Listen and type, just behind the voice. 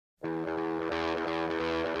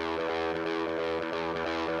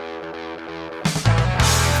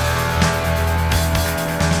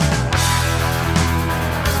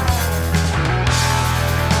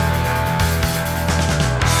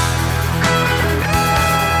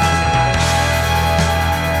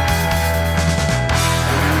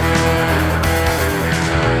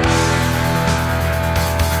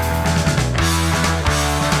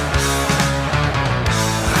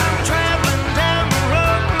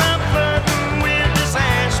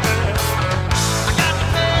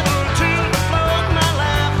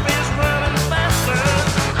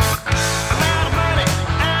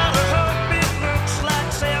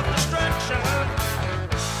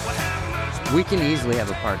We can easily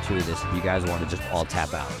have a part 2 of this if you guys want to just all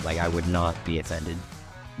tap out. Like, I would not be offended.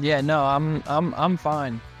 Yeah, no, I'm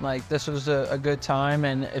fine. Like, this was a good time,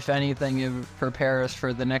 and if anything, it would prepare us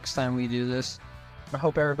for the next time we do this. I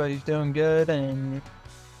hope everybody's doing good and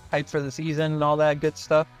hyped for the season and all that good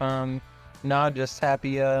stuff. Just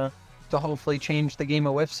happy to hopefully change the game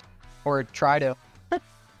of whiffs, or try to.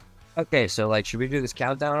 Okay, so, like, should we do this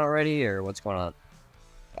countdown already, or what's going on?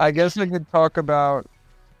 I guess we could talk about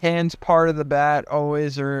hands part of the bat,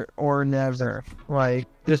 always or never. Like,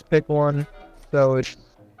 just pick one, so it's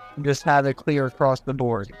just have it clear across the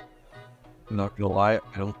board. I'm not gonna lie,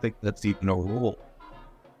 I don't think that's even a rule.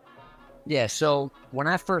 Yeah, so when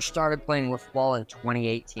I first started playing with ball in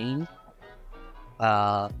 2018,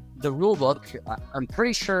 the rule book, I'm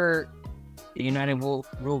pretty sure the United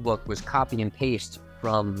rule book was copy and paste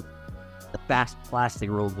from the Fast Plastic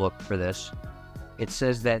rule book for this. It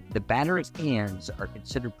says that the batter's hands are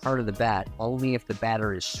considered part of the bat only if the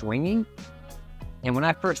batter is swinging. And when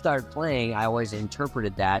I first started playing, I always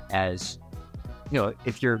interpreted that as,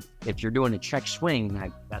 if you're doing a check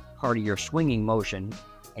swing, that's part of your swinging motion,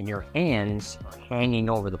 and your hands are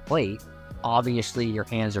hanging over the plate. Obviously, your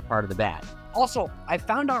hands are part of the bat. Also, I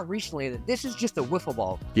found out recently that this is just a wiffle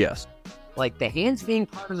ball. Yes. Like, the hands being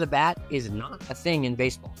part of the bat is not a thing in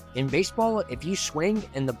baseball. In baseball, if you swing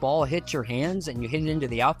and the ball hits your hands and you hit it into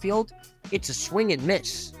the outfield, it's a swing and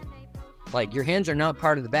miss. Like, your hands are not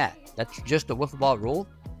part of the bat. That's just a wiffle ball rule.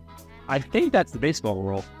 I think that's the baseball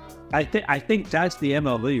rule. I think that's the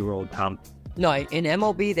MLB rule, Tom. No, in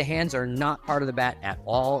MLB, the hands are not part of the bat at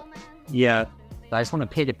all. Yeah. I just want to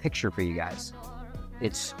paint a picture for you guys.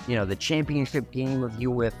 It's, the championship game of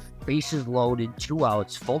you with bases loaded, 2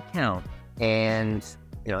 outs, full count. And,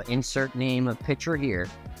 insert name of pitcher here.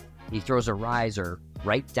 He throws a riser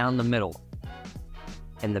right down the middle.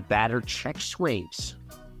 And the batter check swings.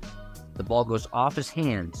 The ball goes off his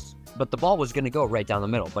hands. But the ball was going to go right down the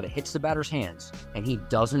middle. But it hits the batter's hands. And he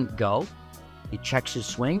doesn't go. He checks his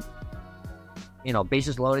swing.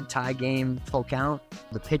 Bases loaded, tie game, full count.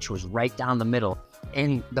 The pitch was right down the middle.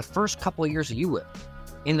 And the first couple of years of UWIP,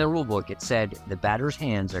 in the rule book, it said the batter's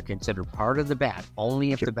hands are considered part of the bat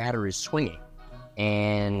only if the batter is swinging.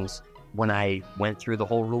 And when I went through the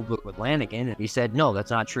whole rule book with Lanigan, he said, no,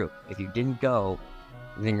 that's not true. If you didn't go,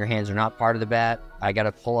 then your hands are not part of the bat. I got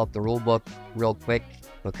to pull up the rule book real quick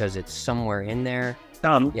because it's somewhere in there.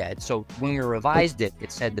 Yeah, so when we revised it,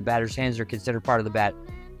 it said the batter's hands are considered part of the bat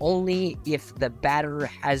only if the batter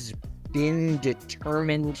has been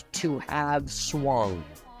determined to have swung.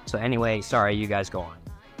 So anyway, sorry, you guys go on.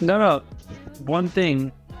 No. One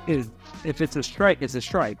thing is, if it's a strike, it's a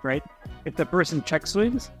strike, right? If the person check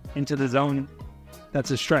swings into the zone, that's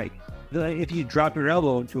a strike. If you drop your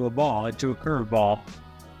elbow into a curve ball,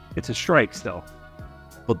 it's a strike still.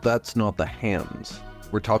 But that's not the hands.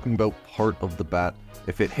 We're talking about part of the bat.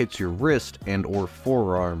 If it hits your wrist and or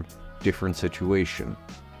forearm, different situation.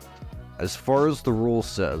 As far as the rule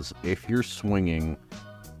says, if you're swinging,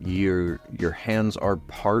 your hands are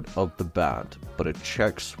part of the bat, but a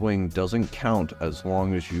check swing doesn't count as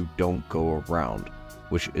long as you don't go around,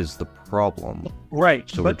 which is the problem. Right.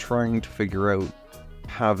 So we're trying to figure out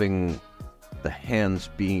having the hands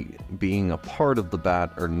being a part of the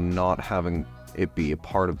bat or not having it be a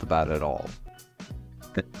part of the bat at all.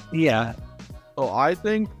 Yeah. So I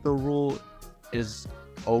think the rule is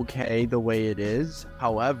okay the way it is.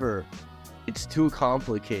 However, it's too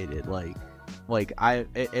complicated.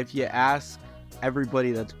 If you ask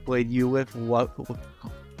everybody that's played UWIF what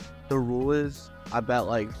the rule is, I bet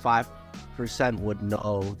 5% would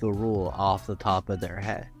know the rule off the top of their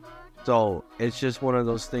head. So it's just one of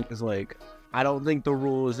those things. I don't think the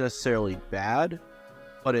rule is necessarily bad,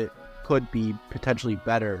 but it could be potentially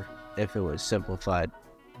better if it was simplified.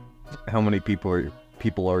 How many people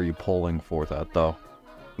are you polling for that though?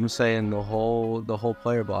 I'm saying the whole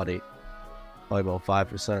player body, probably about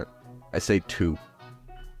 5%. I say 2.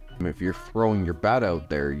 If you're throwing your bat out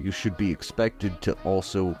there, you should be expected to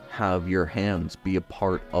also have your hands be a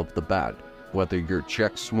part of the bat, whether you're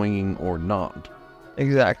check swinging or not.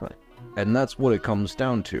 Exactly. And that's what it comes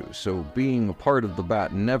down to. So being a part of the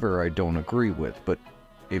bat, never I don't agree with, but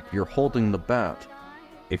if you're holding the bat,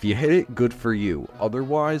 if you hit it, good for you.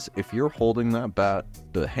 Otherwise, if you're holding that bat,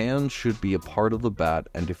 the hand should be a part of the bat,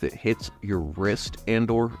 and if it hits your wrist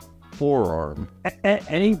and or forearm,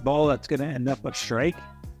 any ball that's going to end up a strike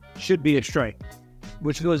should be a strike,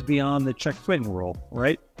 which goes beyond the check swing rule,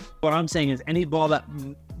 right? What I'm saying is any ball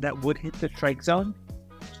that would hit the strike zone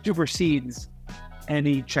supersedes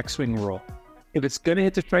any check swing rule. If it's going to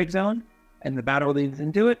hit the strike zone and the batter leans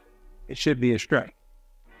into it, it should be a strike.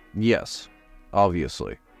 Yes,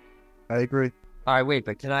 obviously. I agree. All right, wait,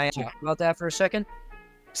 but can I talk about that for a second?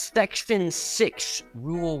 Section 6,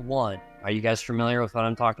 Rule 1. Are you guys familiar with what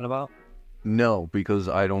I'm talking about? No, because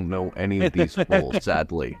I don't know any of these rules,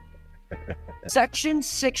 sadly. Section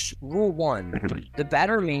 6, Rule 1. The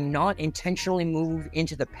batter may not intentionally move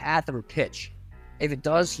into the path of a pitch. If it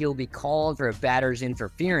does, he'll be called for a batter's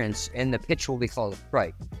interference, and the pitch will be called a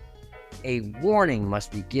strike. A warning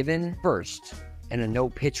must be given first, and a no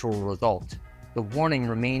pitch will result. The warning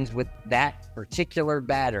remains with that particular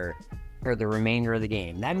batter for the remainder of the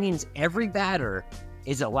game. That means every batter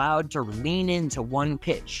is allowed to lean into one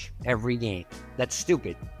pitch every game. That's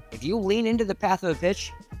stupid. If you lean into the path of a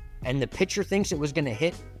pitch and the pitcher thinks it was going to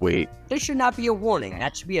hit, Wait, there should not be a warning.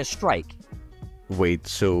 That should be a strike.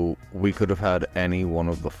 so we could have had any one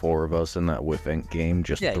of the four of us in that whiffing game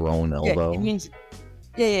just throw an elbow? Yeah, it means,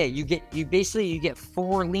 you get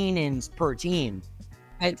 4 lean-ins per team.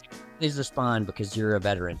 And please respond because you're a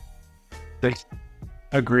veteran.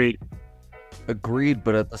 Agreed. Agreed,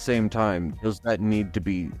 but at the same time, does that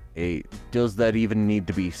even need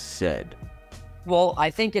to be said? Well, I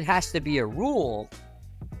think it has to be a rule.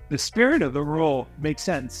 The spirit of the rule makes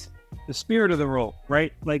sense. The spirit of the rule,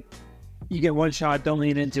 right? Like, you get one shot, don't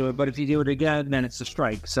lean into it, but if you do it again, then it's a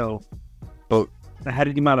strike. So, But how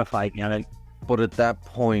did you modify it? But at that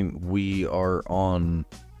point, we are on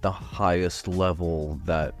the highest level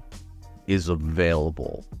that is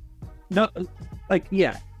available. No,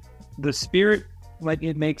 the spirit,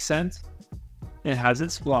 it makes sense. It has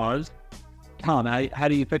its flaws. Tom, how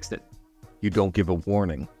do you fix it? You don't give a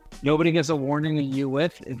warning. Nobody gives a warning to you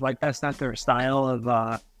with. It's like that's not their style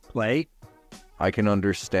of play. I can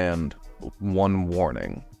understand one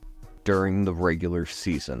warning during the regular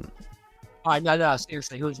season. All right, no,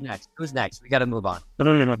 seriously, who's next? We got to move on.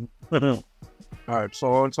 All right, so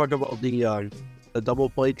I want to talk about the double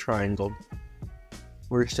play triangle.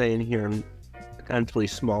 We're saying here potentially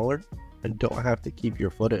smaller and don't have to keep your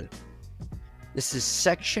foot in. This is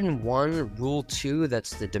Section 1, Rule 2,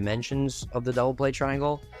 that's the dimensions of the double play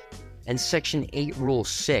triangle. And Section 8, Rule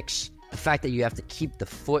 6, the fact that you have to keep the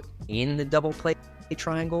foot in the double play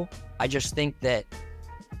triangle. I just think that,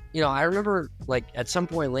 I remember, at some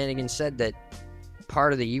point Lanigan said that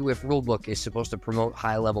part of the UIF rulebook is supposed to promote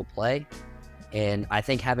high-level play. And I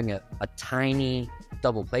think having a tiny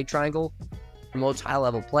double play triangle promotes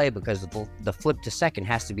high-level play because the flip to second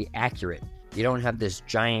has to be accurate. You don't have this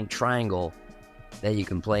giant triangle that you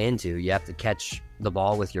can play into. You have to catch the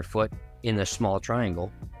ball with your foot in the small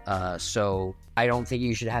triangle. So I don't think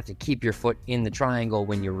you should have to keep your foot in the triangle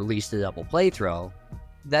when you release the double play throw.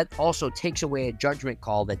 That also takes away a judgment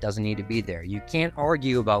call that doesn't need to be there. You can't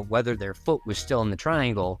argue about whether their foot was still in the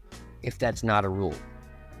triangle if that's not a rule.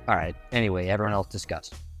 All right. Anyway, everyone else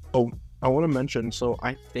discuss. Oh, I want to mention, so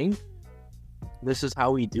I think this is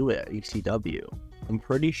how we do it at ECW. I'm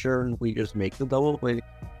pretty sure we just make the double play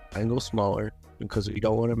triangle smaller because we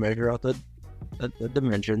don't want to measure out the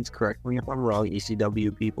dimensions. Correct me if I'm wrong,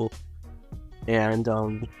 ECW people. And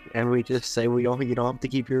we just say you don't have to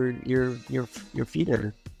keep your feet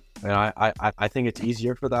in. And I think it's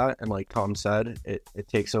easier for that. And like Tom said, it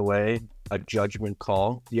takes away a judgment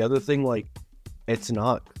call. The other thing, it's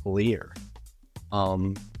not clear.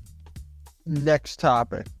 Next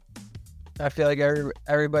topic. I feel like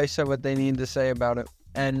everybody said what they need to say about it.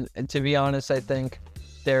 And to be honest, I think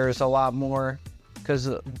there's a lot more because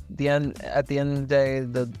at the end of the day,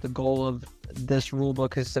 the goal of this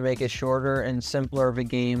rulebook is to make it shorter and simpler of a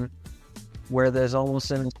game where there's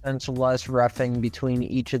almost in a sense less reffing between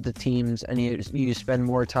each of the teams and you spend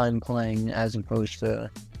more time playing as opposed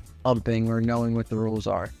to umping or knowing what the rules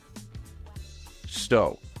are.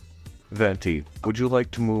 So, Venti, would you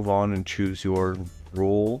like to move on and choose your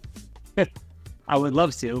rule? I would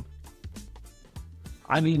love to.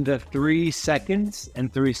 I mean, the 3 seconds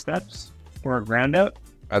and 3 steps for a ground out.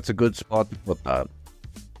 That's a good spot to put that.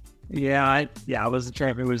 Yeah, I wasn't sure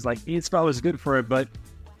if it was each spot was good for it, but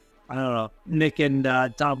I don't know. Nick and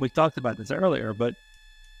Tom, we talked about this earlier, but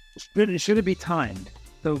should it be timed?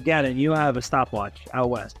 So, Gannon, you have a stopwatch out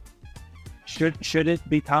west. Should it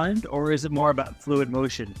be timed, or is it more about fluid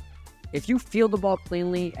motion? If you field the ball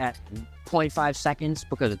cleanly at 0.5 seconds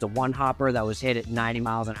because it's a one-hopper that was hit at 90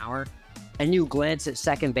 miles an hour, and you glance at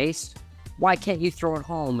second base, why can't you throw it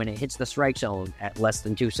home when it hits the strike zone at less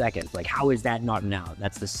than 2 seconds? How is that not an out?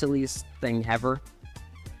 That's the silliest thing ever.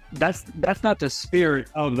 That's not the spirit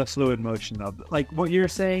of the fluid motion of what you're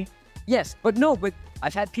saying. Yes, but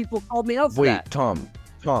I've had people call me out for that. Wait,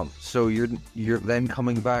 Tom, so you're then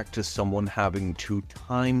coming back to someone having to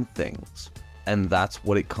time things, and that's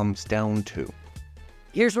what it comes down to.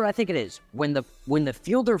 Here's what I think it is. When the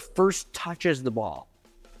fielder first touches the ball,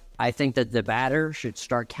 I think that the batter should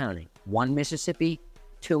start counting 1 Mississippi,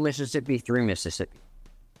 2 Mississippi, 3 Mississippi.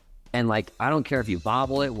 And like, I don't care if you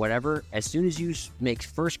bobble it, whatever. As soon as you make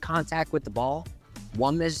first contact with the ball,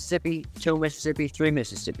 1 Mississippi, 2 Mississippi, 3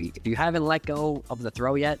 Mississippi. If you haven't let go of the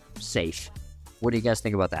throw yet, safe. What do you guys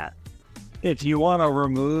think about that? If you want to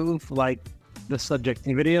remove like the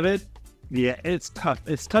subjectivity of it, yeah, it's tough.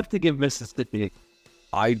 It's tough to give Mississippi.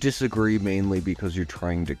 I disagree mainly because you're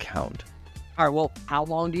trying to count. All right, well, how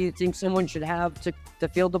long do you think someone should have to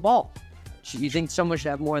field the ball? You think someone should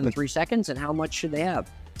have more than 3 seconds, and how much should they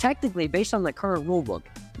have? Technically, based on the current rule book,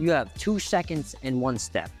 you have 2 seconds and 1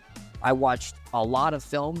 step. I watched a lot of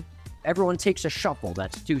film. Everyone takes a shuffle.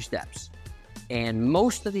 That's 2 steps. And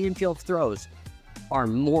most of the infield throws are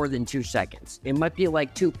more than 2 seconds. It might be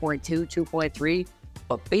like 2.2, 2.3,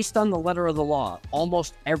 but based on the letter of the law,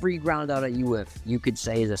 almost every ground out at UF you could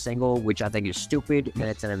say is a single, which I think is stupid, and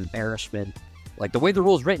it's an embarrassment. Like, the way the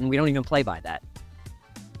rule's written, we don't even play by that.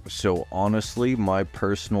 So honestly, my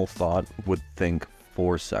personal thought would think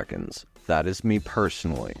 4 seconds. That is me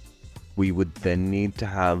personally. We would then need to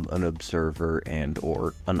have an observer and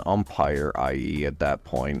or an umpire, i.e. at that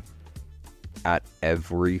point, at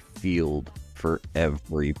every field for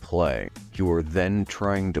every play. You are then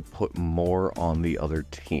trying to put more on the other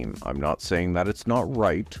team. I'm not saying that it's not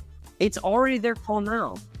right. It's already their call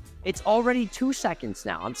now. It's already 2 seconds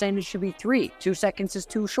now. I'm saying it should be 3. 2 seconds is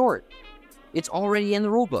too short. It's already in the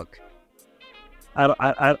rule book.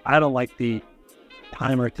 I don't like the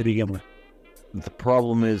timer to begin with. The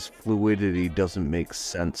problem is fluidity doesn't make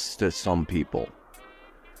sense to some people.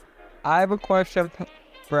 I have a question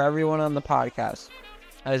for everyone on the podcast.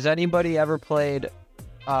 Has anybody ever played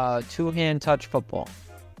two-hand touch football?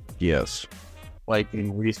 Yes. Like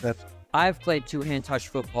in recess. I've played two-hand touch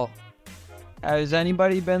football. Has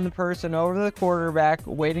anybody been the person over the quarterback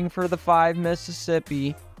waiting for the 5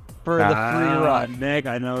 Mississippi for the free run? Nick,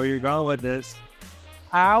 I know where you're going with this.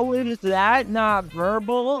 How is that not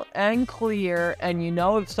verbal and clear? And you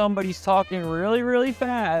know if somebody's talking really, really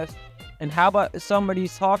fast. And how about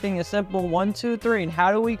somebody's talking a simple 1, 2, 3? And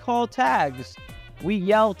how do we call tags? We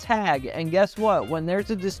yell tag. And guess what? When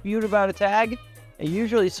there's a dispute about a tag, it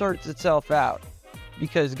usually sorts itself out.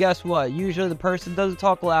 Because guess what? Usually the person doesn't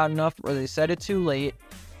talk loud enough or they said it too late.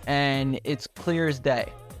 And it's clear as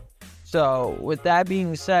day. So with that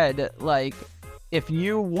being said, like, if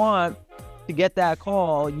you want to get that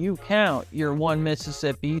call, you count your 1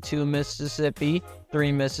 Mississippi, 2 Mississippi,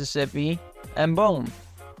 3 Mississippi, and boom.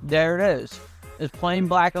 There it is. It's plain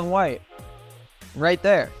black and white. Right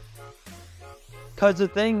there. Because the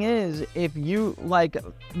thing is, if you, like,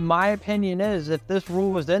 my opinion is, if this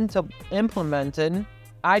rule was implemented,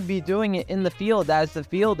 I'd be doing it in the field as the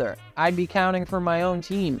fielder. I'd be counting for my own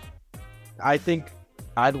team. I think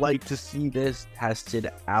I'd like to see this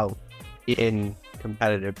tested out in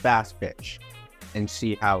competitive fast pitch and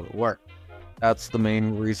see how it works. That's the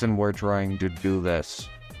main reason we're trying to do this.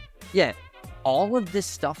 Yeah, all of this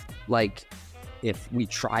stuff, like, if we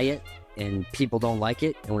try it and people don't like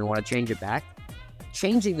it and we want to change it back,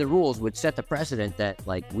 changing the rules would set the precedent that,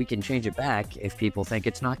 like, we can change it back if people think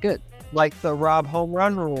it's not good. Like the Rob home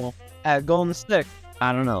run rule at Golden Stick.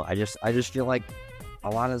 I don't know. I just feel like a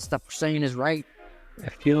lot of the stuff we're saying is right.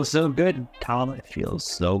 It feels so good, Tom. It feels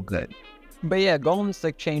so good. But yeah, Golden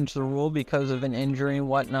Stick changed the rule because of an injury and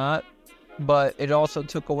whatnot. But it also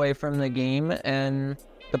took away from the game, and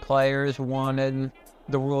the players wanted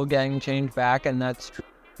the rule getting changed back, and that's,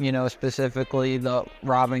 you know, specifically the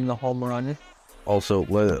robbing the home run. Also,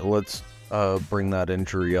 let's bring that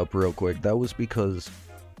injury up real quick. That was because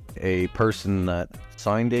a person that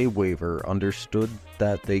signed a waiver understood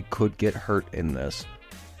that they could get hurt in this,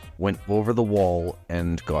 went over the wall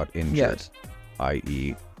and got injured, yes.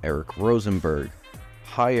 i.e. Eric Rosenberg.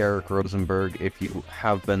 Hi, Eric Rosenberg. If you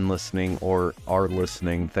have been listening or are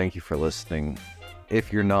listening, thank you for listening.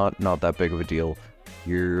 If you're not that big of a deal.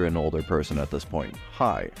 You're an older person at this point.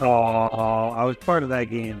 Hi. Oh, I was part of that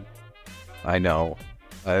game. I know.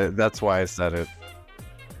 That's why I said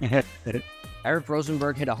it. Eric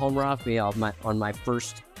Rosenberg hit a home run off me on my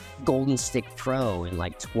first Golden Stick Pro in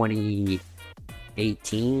like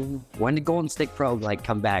 2018. When did Golden Stick Pro like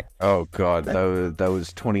come back? Oh god, that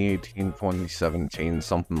was 2018, 2017,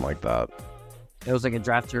 something like that. It was like a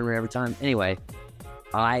draft tournament every time. Anyway,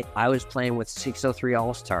 I was playing with 603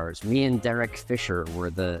 All-Stars. Me and Derek Fisher were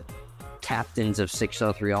the captains of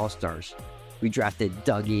 603 All-Stars. We drafted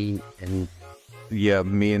Dougie and... Yeah,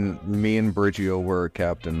 me and Brigio were a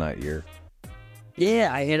captain that year.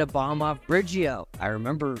 Yeah, I hit a bomb off Brigio. I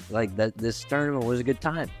remember, like, that this tournament was a good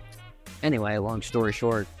time. Anyway, long story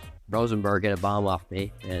short, Rosenberg hit a bomb off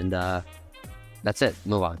me, and That's it.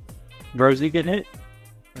 Move on. Rosie get hit?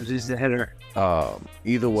 Or is he the hitter?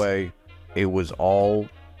 Either way, it was all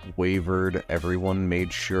wavered. Everyone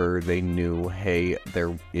made sure they knew, hey,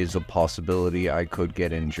 there is a possibility I could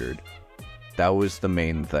get injured. That was the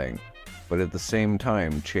main thing. But at the same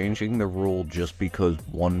time, changing the rule just because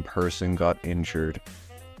one person got injured.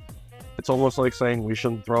 It's almost like saying we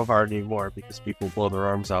shouldn't throw hard anymore because people blow their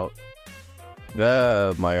arms out.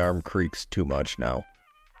 My arm creaks too much now.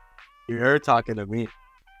 You're talking to me.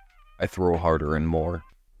 I throw harder and more.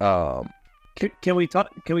 Can we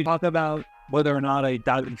talk about whether or not a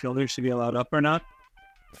diving fielder should be allowed up or not?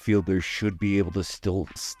 Fielders should be able to still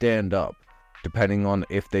stand up, depending on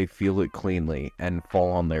if they field it cleanly and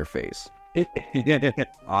fall on their face.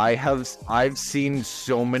 I've seen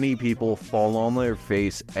so many people fall on their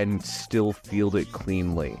face and still field it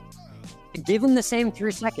cleanly. Give them the same 3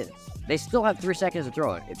 seconds. They still have 3 seconds to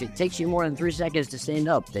throw it. If it takes you more than 3 seconds to stand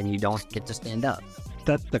up, then you don't get to stand up.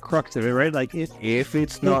 That's the crux of it, right? Like, If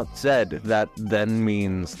it's not said, that then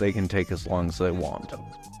means they can take as long as they want.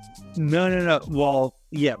 No. Well,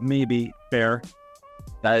 yeah, maybe. Fair.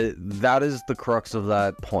 That is the crux of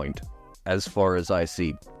that point, as far as I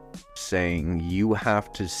see. Saying you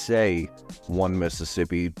have to say 1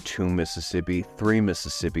 Mississippi, 2 Mississippi, 3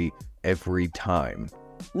 Mississippi every time.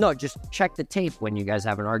 No, just check the tape when you guys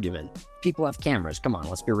have an argument. People have cameras. Come on,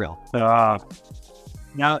 let's be real. Now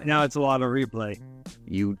it's a lot of replay.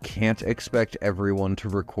 You can't expect everyone to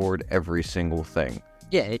record every single thing.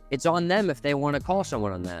 Yeah, it's on them if they want to call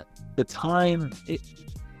someone on that. The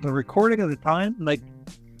recording of the time, like,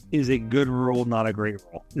 is a good rule, not a great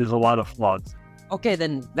rule. There's a lot of flaws. Okay,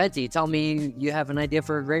 then, Venti, tell me you have an idea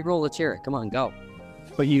for a great rule. Let's hear it. Come on, go.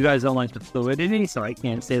 But you guys don't like the fluidity, so I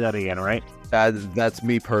can't say that again, right? That's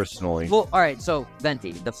me personally. Well, all right, so,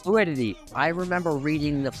 Venti, the fluidity. I remember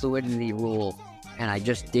reading the fluidity rule, and I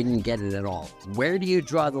just didn't get it at all. Where do you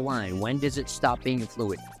draw the line? When does it stop being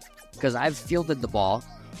fluid? Because I've fielded the ball,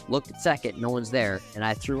 looked at second, no one's there, and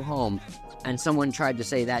I threw home, and someone tried to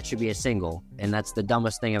say that should be a single, and that's the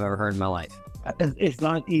dumbest thing I've ever heard in my life. It's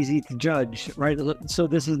not easy to judge, right? So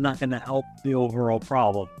this is not going to help the overall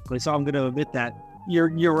problem. So I'm going to admit that.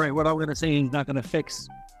 You're right. What I'm going to say is not going to fix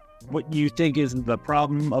what you think is the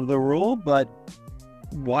problem of the rule, but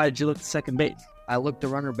why did you look at second base? I looked the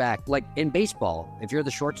runner back. Like in baseball, if you're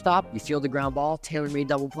the shortstop, you field the ground ball, tailor-made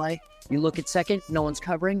double play, you look at second, no one's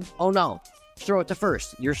covering. Oh no, throw it to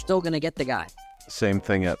first. You're still going to get the guy. Same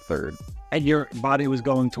thing at third. And your body was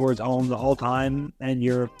going towards home the whole time, and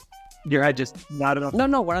your head just not enough.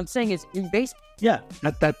 No, what I'm saying is in baseball. Yeah,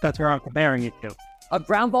 that's where I'm comparing it to. A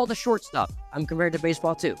ground ball to shortstop. I'm compared to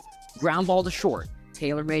baseball too. Ground ball to short.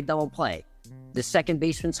 Tailor-made double play. The second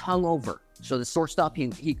baseman's hung over. So the shortstop, he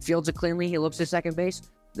fields it cleanly. He looks at second base.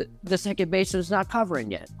 The second baseman's not covering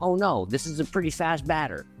yet. Oh no, this is a pretty fast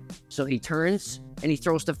batter. So he turns and he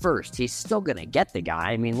throws to first. He's still going to get the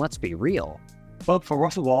guy. I mean, let's be real. But for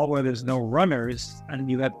Russell Ball, where there's no runners and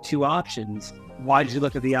you have 2 options, why did you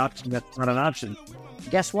look at the option that's not an option?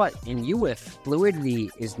 Guess what? In UIF, fluidity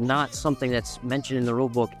is not something that's mentioned in the rule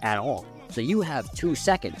book at all. So you have 2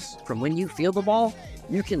 seconds. From when you field the ball,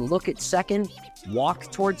 you can look at second,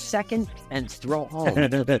 walk towards second, and throw home.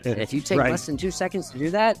 And if you take less than 2 seconds to do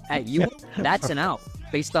that, at UIF, that's an out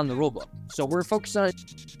based on the rule book. So we're focused on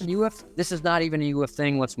UIF. This is not even a UIF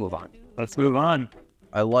thing. Let's move on. Let's move on.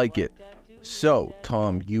 I like it. So,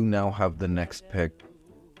 Tom, you now have the next pick.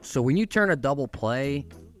 So when you turn a double play,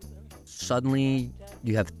 suddenly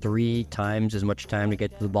you have 3 times as much time to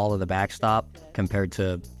get to the ball to the backstop compared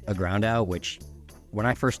to a ground out, which when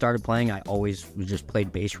I first started playing, I always just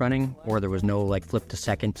played base running, or there was no like flip to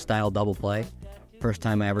second style double play. First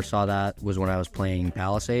time I ever saw that was when I was playing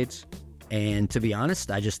Palisades. And to be honest,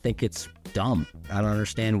 I just think it's dumb. I don't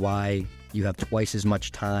understand why you have twice as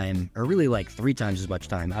much time, or really like 3 times as much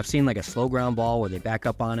time. I've seen like a slow ground ball where they back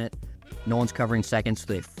up on it. No one's covering second, so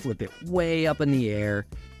they flip it way up in the air.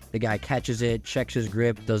 The guy catches it, checks his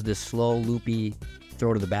grip, does this slow, loopy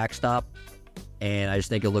throw to the backstop. And I just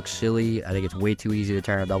think it looks silly. I think it's way too easy to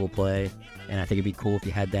turn a double play. And I think it'd be cool if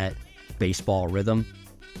you had that baseball rhythm.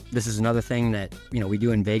 This is another thing that, we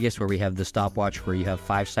do in Vegas where we have the stopwatch where you have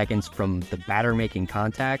 5 seconds from the batter making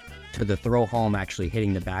contact to the throw home actually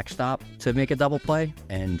hitting the backstop to make a double play.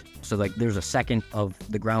 And so there's a second of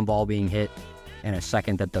the ground ball being hit and a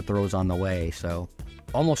second that the throw's on the way. So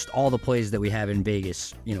almost all the plays that we have in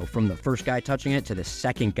Vegas, from the first guy touching it to the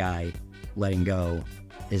second guy letting go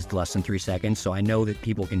is less than 3 seconds. So I know that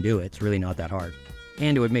people can do it. It's really not that hard.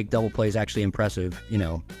 And it would make double plays actually impressive.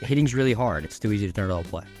 Hitting's really hard. It's too easy to turn a double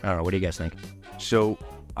play. I don't know. What do you guys think? So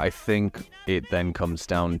I think it then comes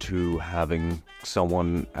down to having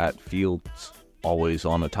someone at fields always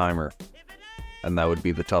on a timer. And that would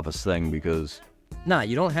be the toughest thing because... Nah,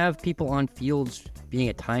 you don't have people on fields being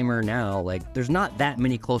a timer now. Like, there's not that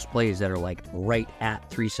many close plays that are, like, right at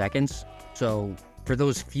 3 seconds. So for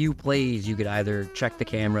those few plays, you could either check the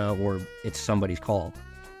camera or it's somebody's call,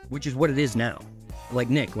 which is what it is now. Like,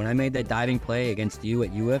 Nick, when I made that diving play against you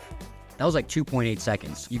at UF, that was like 2.8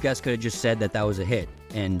 seconds. You guys could have just said that was a hit,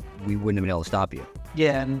 and we wouldn't have been able to stop you.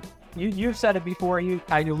 Yeah, and you've said it before. You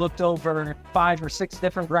looked over 5 or 6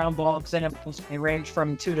 different ground ball examples. They range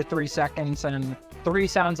from 2 to 3 seconds, and 3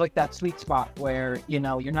 sounds like that sweet spot where, you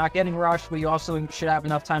know, you're not getting rushed, but you also should have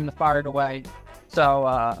enough time to fire it away. So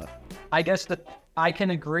I guess I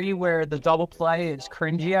can agree where the double play is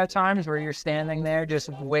cringy at times, where you're standing there just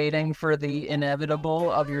waiting for the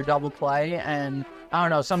inevitable of your double play. And I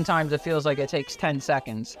don't know, sometimes it feels like it takes 10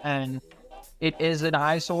 seconds. And it is an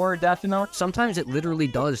eyesore, definitely. Sometimes it literally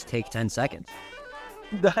does take 10 seconds.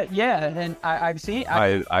 Yeah, and I've seen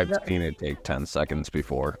it take 10 seconds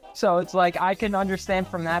before. So it's like I can understand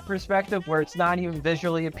from that perspective where it's not even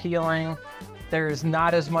visually appealing. There's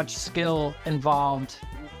not as much skill involved,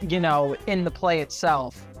 you know, in the play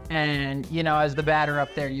itself. And, you know, as the batter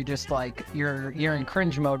up there, you just like, you're in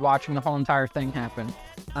cringe mode watching the whole entire thing happen.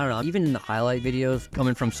 I don't know, even in the highlight videos,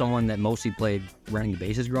 coming from someone that mostly played running the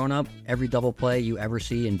bases growing up, every double play you ever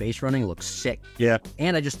see in base running looks sick. Yeah.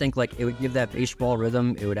 And I just think, like, it would give that baseball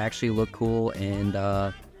rhythm. It would actually look cool. And,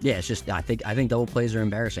 yeah, it's just, I think double plays are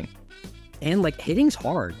embarrassing. And, like, hitting's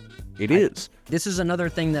hard. It is. This is another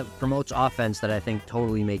thing that promotes offense that I think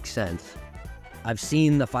totally makes sense. I've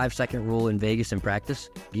seen the 5-second rule in Vegas in practice.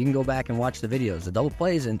 You can go back and watch the videos. The double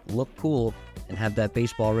plays and look cool and have that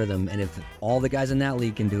baseball rhythm. And if all the guys in that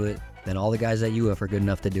league can do it, then all the guys at UF are good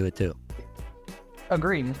enough to do it too.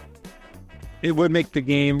 Agreed. It would make the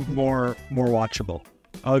game more watchable.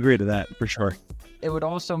 I'll agree to that for sure. It would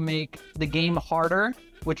also make the game harder,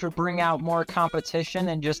 which would bring out more competition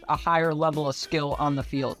and just a higher level of skill on the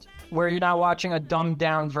field, where you're not watching a dumbed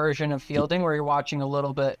down version of fielding, where you're watching a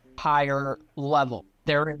little bit higher level.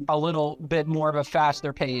 They're a little bit more of a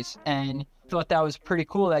faster pace. And I thought that was pretty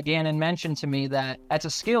cool that Gannon mentioned to me that that's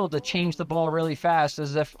a skill to change the ball really fast,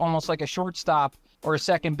 as if almost like a shortstop or a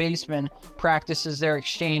second baseman practices their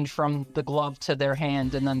exchange from the glove to their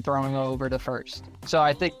hand and then throwing over to first. So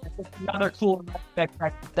I think that's another cool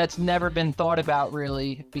aspect that's never been thought about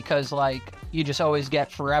really, because like you just always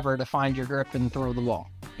get forever to find your grip and throw the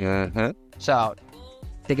ball. Uh-huh. So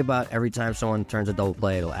think about every time someone turns a double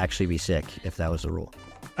play, it'll actually be sick if that was the rule.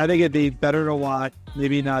 I think it'd be better to watch,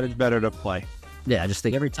 maybe not as better to play. Yeah, I just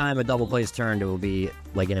think every time a double play is turned, it will be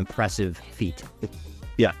like an impressive feat.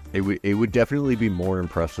 Yeah, it would definitely be more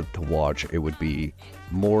impressive to watch. It would be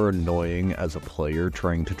more annoying as a player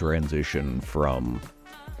trying to transition from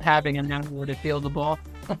having an hour to field the ball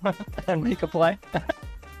and make a play.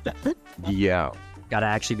 Yeah. Gotta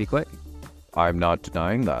actually be quick. I'm not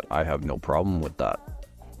denying that. I have no problem with that.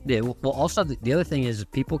 Yeah, well, also, the other thing is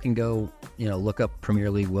people can go, look up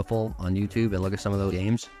Premier League Wiffle on YouTube and look at some of those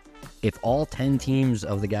games. If all 10 teams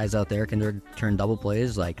of the guys out there can turn double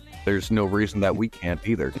plays, like... There's no reason that we can't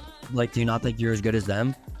either. Like, do you not think you're as good as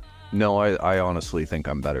them? No, I honestly think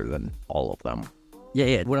I'm better than all of them.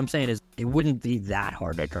 Yeah. What I'm saying is, it wouldn't be that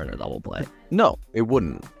hard to turn a double play. No, it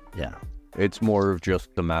wouldn't. Yeah. It's more of just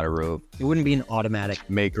a matter of... It wouldn't be an automatic...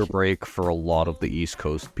 make or break for a lot of the East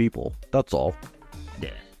Coast people. That's all. Yeah.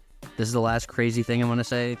 This is the last crazy thing I'm going to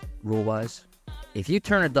say, rule-wise. If you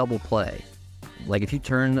turn a double play, like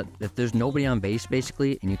if there's nobody on base,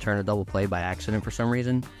 basically, and you turn a double play by accident for some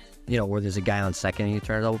reason, or there's a guy on second and you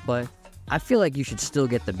turn a double play, I feel like you should still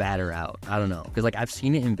get the batter out. I don't know. Because, I've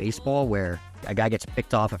seen it in baseball where a guy gets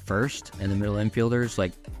picked off at first and the middle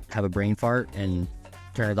infielders, have a brain fart and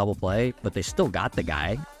turn a double play, but they still got the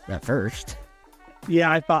guy at first.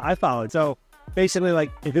 Yeah, I followed. So basically,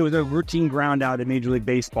 if it was a routine ground out in Major League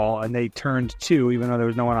Baseball and they turned 2, even though there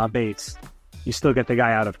was no one on base, you still get the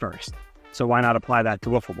guy out at first. So why not apply that to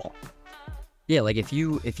wiffle ball? Yeah, if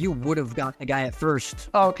you would have got the guy at first,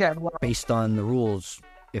 okay, well, based on the rules,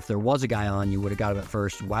 if there was a guy on, you would have got him at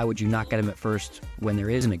first. Why would you not get him at first when there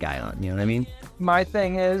isn't a guy on? You know what I mean? My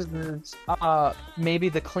thing is maybe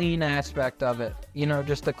the clean aspect of it.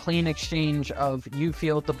 Just the clean exchange of you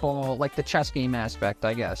field the ball, like the chess game aspect,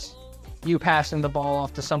 I guess. You passing the ball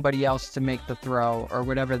off to somebody else to make the throw, or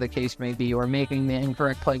whatever the case may be, or making the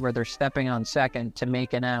incorrect play where they're stepping on second to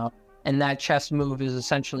make an out. And that chess move is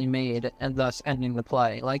essentially made, and thus ending the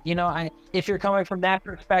play. If you're coming from that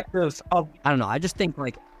perspective of... I don't know. I just think,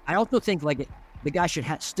 I also think, the guy should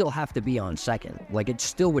still have to be on second. It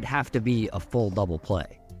still would have to be a full double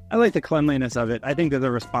play. I like the cleanliness of it. I think there's a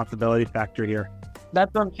responsibility factor here.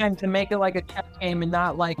 That's what I'm saying, to make it like a chess game and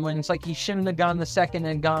not like when it's like he shouldn't have gone the second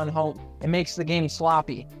and gone home. It makes the game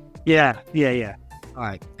sloppy. Yeah. All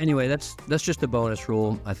right. Anyway, that's just a bonus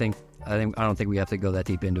rule. I don't think we have to go that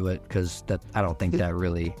deep into it because I don't think that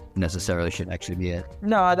really necessarily should actually be it.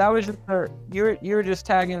 No, that was just you were just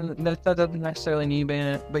tagging. That doesn't necessarily need to be in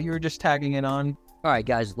it, but you were just tagging it on. All right,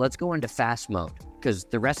 guys, let's go into fast mode because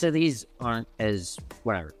the rest of these aren't as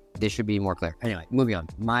whatever. This should be more clear. Anyway, moving on.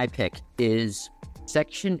 My pick is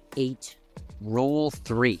Section 8, Rule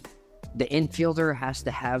 3. The infielder has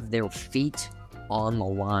to have their feet on the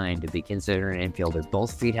line to be considered an infielder.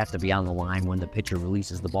 Both feet have to be on the line when the pitcher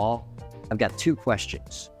releases the ball. I've got 2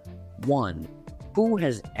 questions. 1, who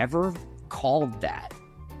has ever called that?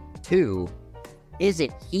 2, is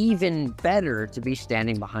it even better to be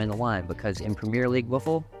standing behind the line? Because in Premier League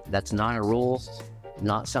wiffle, that's not a rule,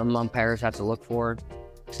 not something umpires have to look for.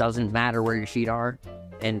 It doesn't matter where your feet are.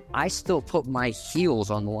 And I still put my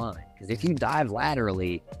heels on the line. Because if you dive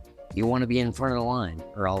laterally, you want to be in front of the line,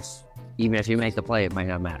 or else even if you make the play, it might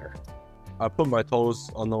not matter. I put my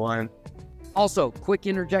toes on the line. Also, quick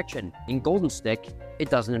interjection. In Golden Stick, it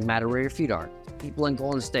doesn't matter where your feet are. People in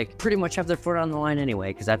Golden Stick pretty much have their foot on the line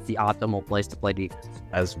anyway, because that's the optimal place to play defense.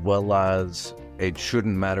 As well as it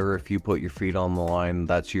shouldn't matter if you put your feet on the line.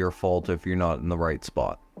 That's your fault if you're not in the right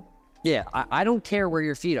spot. Yeah, I don't care where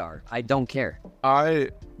your feet are. I don't care. I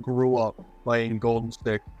grew up playing Golden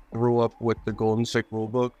Stick, grew up with the Golden Stick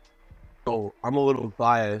rulebook, so I'm a little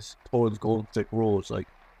biased towards Golden Stick rules. Like,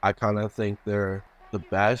 I kind of think they're the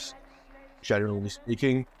best, generally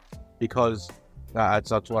speaking, because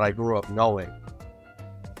that's what I grew up knowing.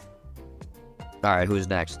 All right, who's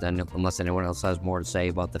next? Then, unless anyone else has more to say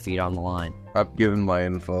about the feet on the line. I've given my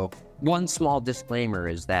info. One small disclaimer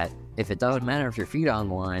is that if it doesn't matter if your feet are on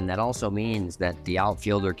the line, that also means that the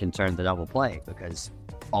outfielder can turn the double play because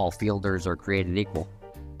all fielders are created equal.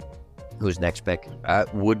 Who's next pick?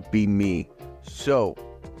 That would be me. So,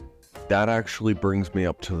 that actually brings me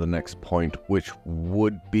up to the next point, which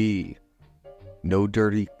would be no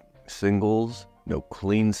dirty singles, no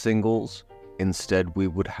clean singles. Instead, we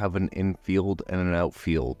would have an infield and an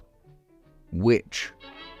outfield, which,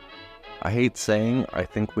 I hate saying, I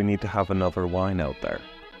think we need to have another line out there.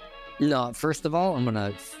 No, first of all, I'm going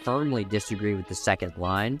to firmly disagree with the second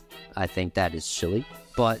line. I think that is silly.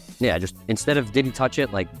 But yeah, just instead of did he touch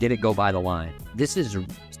it, like did it go by the line? This is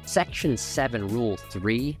Section 7, Rule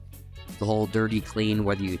 3, the whole dirty, clean,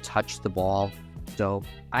 whether you touch the ball. So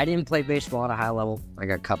I didn't play baseball at a high level. I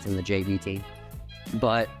got cut from the JV team.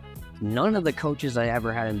 But none of the coaches I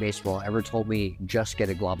ever had in baseball ever told me just get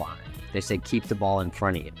a glove on it. They said keep the ball in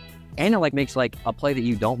front of you. And it makes a play that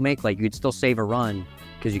you don't make, you'd still save a run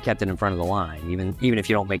because you kept it in front of the line, even if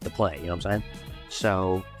you don't make the play, you know what I'm saying?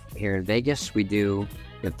 So here in Vegas, we do,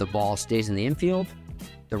 if the ball stays in the infield,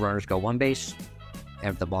 the runners go 1 base.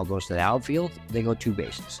 And if the ball goes to the outfield, they go 2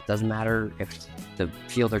 bases. It doesn't matter if the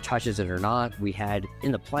fielder touches it or not. We had,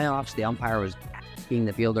 in the playoffs, the umpire was asking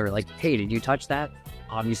the fielder, hey, did you touch that?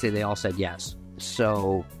 Obviously, they all said yes.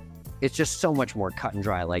 So it's just so much more cut and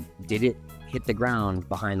dry. Did it hit the ground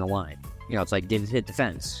behind the line? It's did it hit the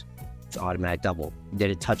fence? It's automatic double.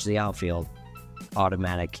 Did it touch the outfield?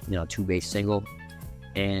 Automatic, 2-base single.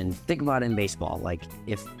 And think about it in baseball.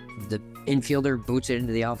 If the infielder boots it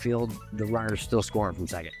into the outfield, the runner's still scoring from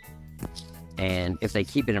second. And if they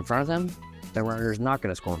keep it in front of them, the runner's not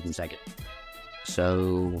going to score from second.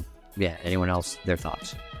 So, yeah, anyone else, their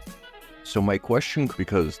thoughts? So my question,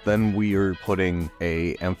 because then we are putting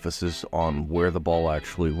a emphasis on where the ball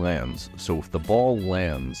actually lands. So if the ball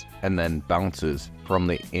lands and then bounces from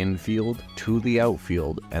the infield to the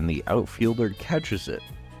outfield and the outfielder catches it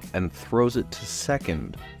and throws it to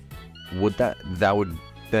second, would that would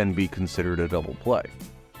then be considered a double play?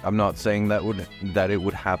 I'm not saying that it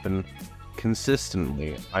would happen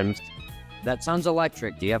consistently. That sounds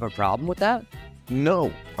electric. Do you have a problem with that?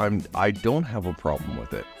 No, I don't have a problem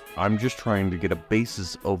with it. I'm just trying to get a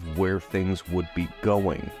basis of where things would be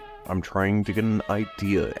going. I'm trying to get an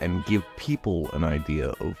idea and give people an idea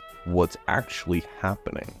of what's actually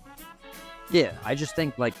happening. Yeah, I just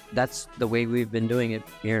think that's the way we've been doing it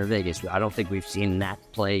here in Vegas. I don't think we've seen that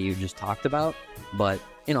play you just talked about, but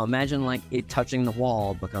imagine it touching the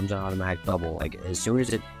wall becomes an automatic double. As soon as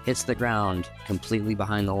it hits the ground completely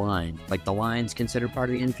behind the line, the line's considered part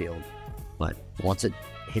of the infield, but once it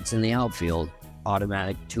hits in the outfield,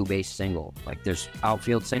 automatic 2-base single. There's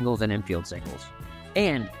outfield singles and infield singles.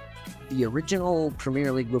 And the original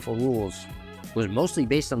Premier League wiffle rules was mostly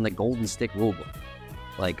based on the Golden Stick rulebook.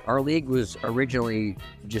 Our league was originally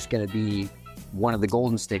just going to be one of the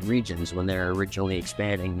Golden Stick regions when they're originally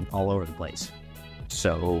expanding all over the place.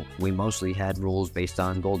 So we mostly had rules based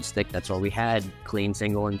on golden stick. That's all we had: clean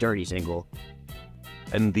single and dirty single.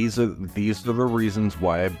 And these are the reasons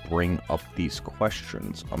why I bring up these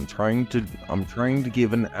questions. I'm trying to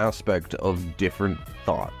give an aspect of different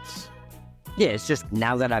thoughts. Yeah, it's just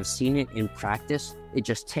now that I've seen it in practice, it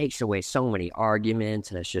just takes away so many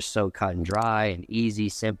arguments, and it's just so cut and dry and easy,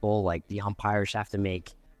 simple. Like, the umpires have to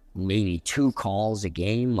make maybe 2 calls a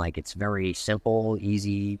game. Like, it's very simple,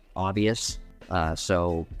 easy, obvious.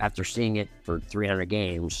 So after seeing it for 300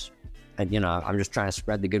 games, and I'm just trying to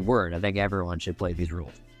spread the good word. I think everyone should play these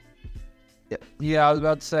rules. Yeah, I was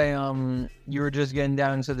about to say, you were just getting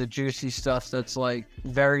down to the juicy stuff that's like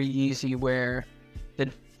very easy, where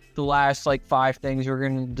the last like 5 things we're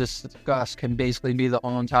going to discuss can basically be the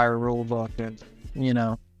whole entire rule book. And,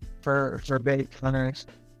 for base runners,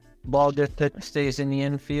 ball just stays in the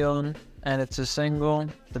infield and it's a single.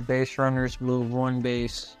 The base runners move 1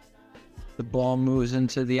 base. The ball moves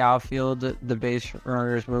into the outfield. The base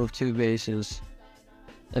runners move 2 bases.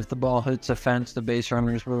 If the ball hits a fence, the base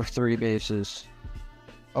runners move 3 bases.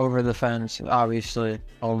 Over the fence, obviously,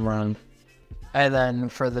 home run. And then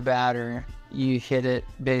for the batter, you hit it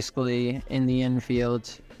basically in the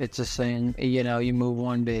infield. It's a thing, you move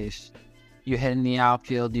 1 base. You hit in the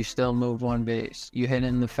outfield, you still move 1 base. You hit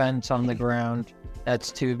in the fence on the ground,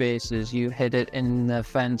 that's 2 bases. You hit it in the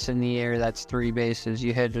fence in the air, that's 3 bases.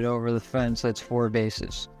 You hit it over the fence, that's 4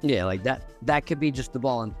 bases. Yeah, like that could be just the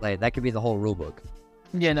ball in play. That could be the whole rule book.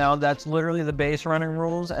 That's literally the base running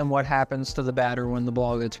rules and what happens to the batter when the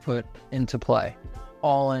ball gets put into play.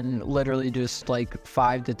 All in literally just like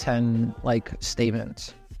 5 to 10 like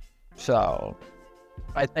statements. So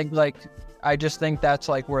I just think that's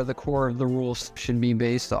like where the core of the rules should be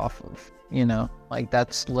based off of, like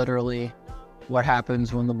that's literally what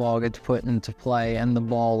happens when the ball gets put into play and the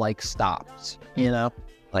ball like stops,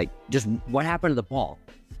 Like, just what happened to the ball?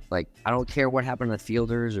 Like, I don't care what happened to the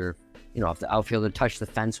fielders, or if the outfielder touched the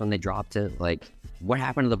fence when they dropped it. Like, what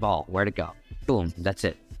happened to the ball? Where'd it go? Boom, that's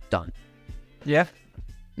it, done. Yeah.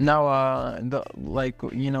 No,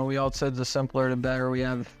 we all said the simpler the better. We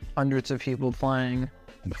have hundreds of people playing,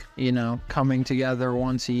 coming together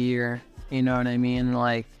once a year. You know what I mean?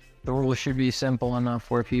 Like, the rules should be simple enough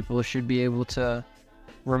where people should be able to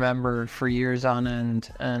remember for years on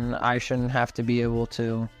end, and I shouldn't have to be able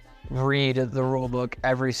to read the rule book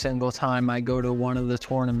every single time I go to one of the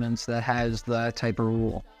tournaments that has that type of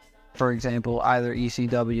rule. For example, either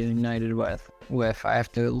ECW United with I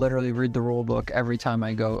have to literally read the rule book every time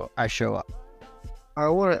I show up. I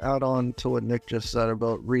want to add on to what Nick just said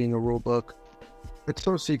about reading the rule book. It's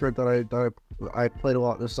no secret that I played a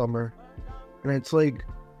lot this summer, and it's like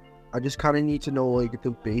I just kind of need to know like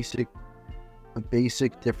the basic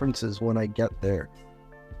differences when I get there.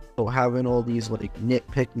 So having all these like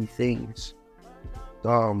nitpicky things,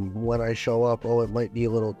 when I show up, it might be a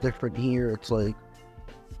little different here. It's like,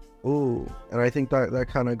 ooh, and I think that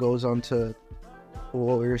kind of goes on to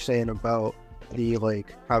what we were saying about the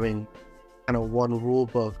like having kind of one rule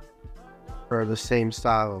book for the same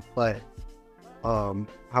style of play.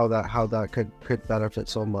 How that could benefit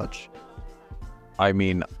so much. I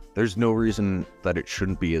mean, there's no reason that it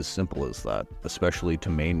shouldn't be as simple as that, especially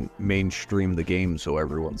to mainstream the game so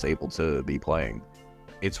everyone's able to be playing.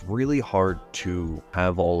 It's really hard to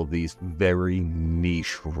have all of these very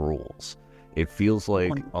niche rules. It feels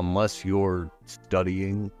like unless you're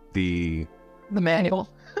studying the manual,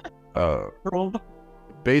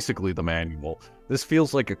 basically the manual. This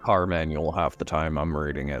feels like a car manual half the time I'm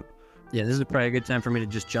reading it. Yeah, this is probably a good time for me to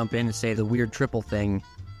just jump in and say the weird triple thing.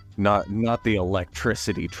 Not the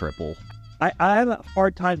electricity triple. I have a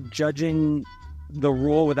hard time judging the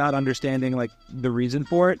rule without understanding like the reason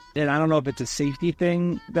for it, and I don't know if it's a safety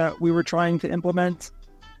thing that we were trying to implement,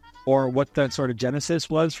 or what the sort of genesis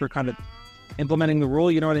was for kind of implementing the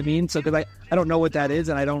rule. You know what I mean? So because I don't know what that is,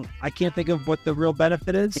 and I can't think of what the real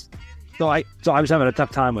benefit is. So I was having a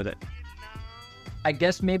tough time with it. I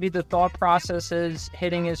guess maybe the thought process is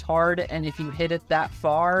hitting is hard, and if you hit it that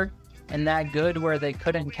far and that good where they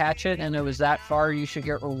couldn't catch it and it was that far, you should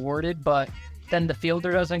get rewarded, but then the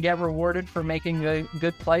fielder doesn't get rewarded for making a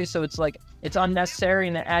good play. So it's like, it's unnecessary,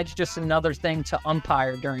 and it adds just another thing to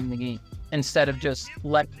umpire during the game instead of just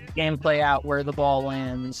let the game play out where the ball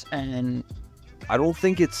lands. And I don't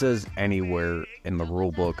think it says anywhere in the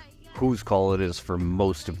rule book whose call it is for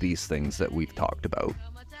most of these things that we've talked about.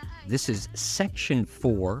 This is Section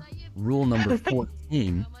 4, Rule number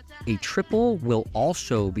 14. A triple will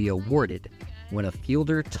also be awarded when a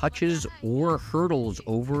fielder touches or hurdles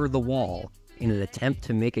over the wall in an attempt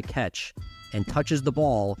to make a catch and touches the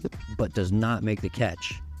ball but does not make the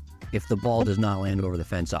catch, if the ball does not land over the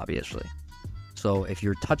fence, obviously. So if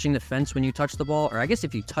you're touching the fence when you touch the ball, or I guess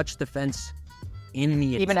if you touch the fence in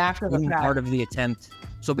the Even after the fact. part of the attempt.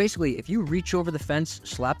 So basically, if you reach over the fence,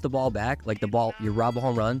 slap the ball back, like the ball, you rob a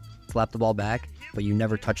home run, slap the ball back, but you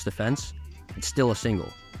never touch the fence, it's still a single.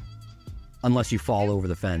 Unless you fall over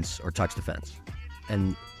the fence or touch the fence.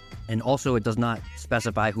 And also it does not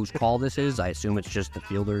specify whose call this is. I assume it's just the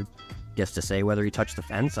fielder gets to say whether he touched the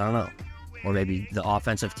fence. I don't know. Or maybe the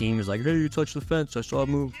offensive team is like, hey, you touched the fence. I saw it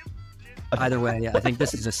move. Either way, I think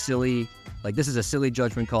this is a silly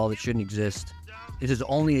judgment call that shouldn't exist. This is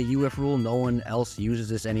only a UF rule. No one else uses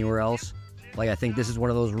this anywhere else. Like, I think this is one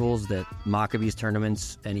of those rules that Maccabees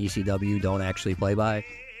tournaments and ECW don't actually play by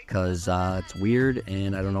because it's weird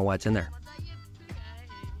and I don't know why it's in there.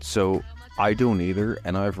 So I don't either,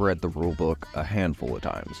 and I've read the rule book a handful of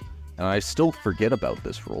times, and I still forget about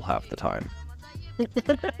this rule half the time.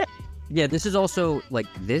 Yeah, this is also, like,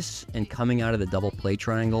 this and coming out of the double play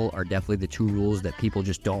triangle are definitely the two rules that people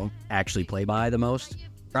just don't actually play by the most,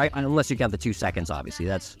 right? Unless you count the 2 seconds, obviously.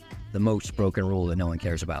 That's the most broken rule that no one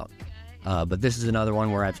cares about. But this is another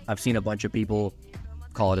one where I've seen a bunch of people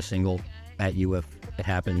call it a single at UF. It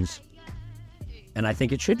happens. And I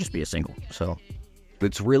think it should just be a single, so...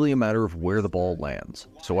 It's really a matter of where the ball lands.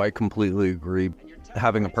 So I completely agree.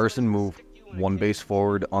 Having a person move 1 base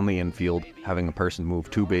forward on the infield, having a person move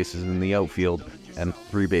 2 bases in the outfield, and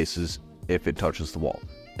 3 bases if it touches the wall.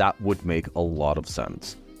 That would make a lot of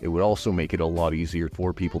sense. It would also make it a lot easier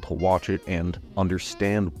for people to watch it and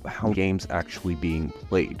understand how the game's actually being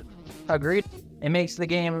played. Agreed. It makes the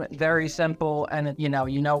game very simple, and you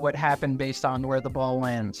know what happened based on where the ball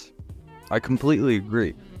lands. I completely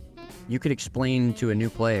agree. You could explain to a new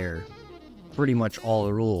player pretty much all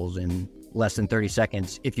the rules in less than 30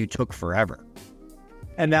 seconds if you took forever.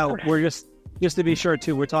 And now we're just to be sure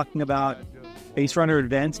too, we're talking about base runner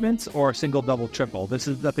advancements or single, double, triple. This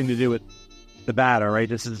has nothing to do with the batter, right?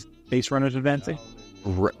 This is base runners advancing.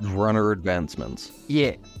 Runner advancements.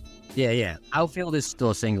 Yeah. Outfield is still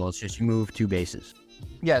a single. It's just you move 2 bases.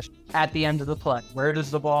 Yes, at the end of the play. Where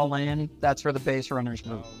does the ball land? That's where the base runners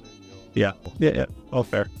move. Yeah. Oh,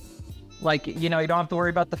 fair. Like, you don't have to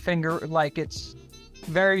worry about the finger. Like, it's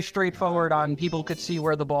very straightforward on people could see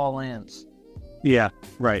where the ball lands. Yeah,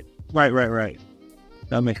 right.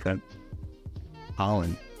 That makes sense.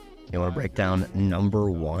 Colin, you want to break down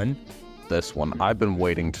number 1? This one, I've been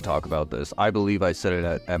waiting to talk about this. I believe I said it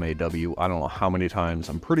at MAW. I don't know how many times.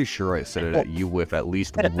 I'm pretty sure I said it at UWIF at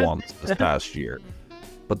least once this past year.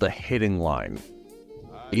 But the hitting line,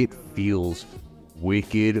 it feels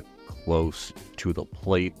wicked close to the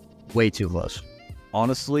plate. Way too close.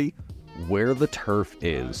 Honestly, where the turf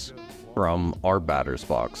is from our batter's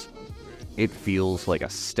box, it feels like a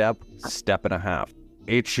step and a half.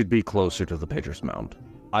 It should be closer to the pitcher's mound.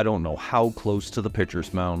 I don't know how close to the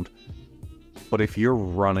pitcher's mound, but if you're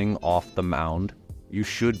running off the mound, you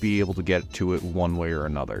should be able to get to it one way or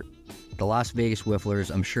another. The Las Vegas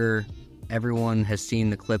Whifflers, I'm sure everyone has seen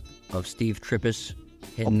the clip of Steve Trippis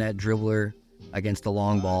hitting that dribbler against the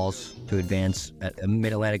long balls to advance at a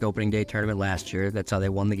Mid-Atlantic Opening Day tournament last year. That's how they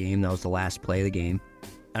won the game. That was the last play of the game.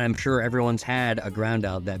 And I'm sure everyone's had a ground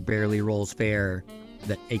out that barely rolls fair,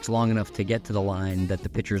 that takes long enough to get to the line that the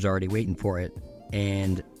pitcher's already waiting for it.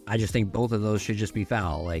 And I just think both of those should just be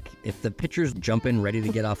foul. Like, if the pitcher's jumping ready to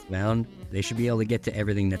get off the mound, they should be able to get to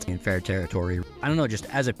everything that's in fair territory. I don't know, just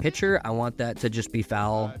as a pitcher, I want that to just be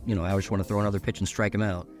foul. I just want to throw another pitch and strike him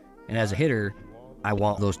out. And as a hitter, I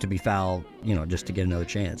want those to be foul, just to get another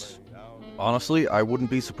chance. Honestly, I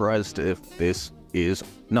wouldn't be surprised if this is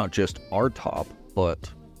not just our top,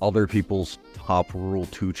 but other people's top rule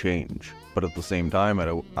to change. But at the same time,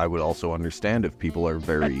 I would also understand if people are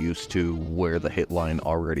very used to where the hit line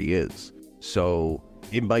already is. So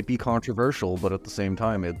it might be controversial, but at the same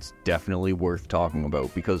time, it's definitely worth talking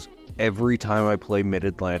about because every time I play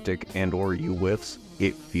Mid-Atlantic and or UWIFs,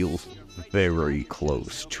 it feels very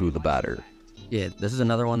close to the batter. Yeah, this is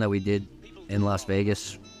another one that we did in Las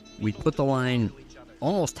Vegas. We put the line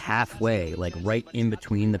almost halfway, like right in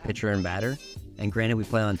between the pitcher and batter. And granted, we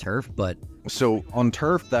play on turf, but... So on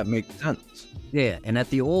turf, that makes sense. Yeah, and at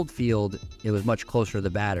the old field, it was much closer to the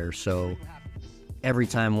batter. So every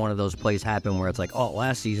time one of those plays happened where it's like, oh,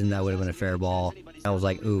 last season that would have been a fair ball, I was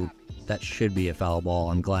like, ooh, that should be a foul ball.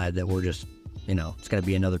 I'm glad that we're just, it's going to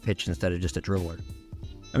be another pitch instead of just a dribbler.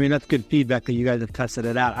 I mean, that's good feedback that you guys have tested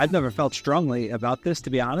it out. I've never felt strongly about this, to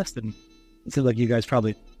be honest, and it seems like you guys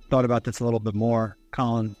probably thought about this a little bit more.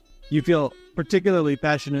 Colin, you feel particularly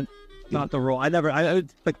passionate about the rule.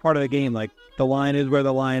 It's like part of the game, like the line is where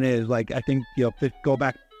the line is. Like, I think, go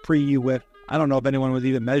back pre-UWIF, I don't know if anyone was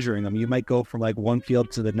even measuring them. You might go from like one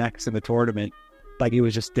field to the next in the tournament like it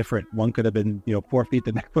was just different. One could have been 4 feet,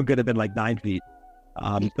 the next one could have been like 9 feet.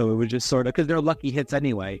 So it was just sort of, because they're lucky hits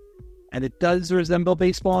anyway. And it does resemble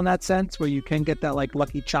baseball in that sense, where you can get that like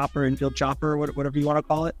lucky chopper, infield chopper, whatever you want to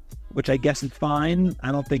call it, which I guess is fine.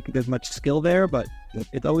 I don't think there's much skill there, but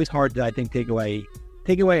it's always hard to, I think, take away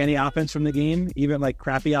any offense from the game. Even like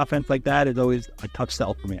crappy offense like that is always a tough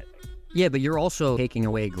sell for me. Yeah, but you're also taking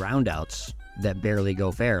away ground outs that barely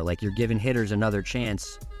go fair. Like you're giving hitters another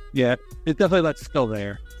chance. Yeah, it's definitely that's still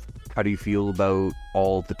there. How do you feel about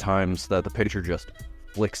all the times that the pitcher just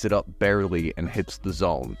flicks it up barely and hits the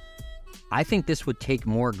zone? I think this would take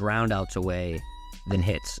more ground outs away than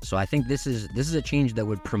hits. So I think this is a change that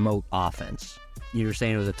would promote offense. You were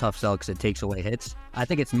saying it was a tough sell because it takes away hits. I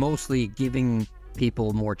think it's mostly giving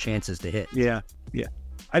people more chances to hit. Yeah.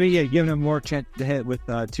 I mean, yeah, giving them more chance to hit with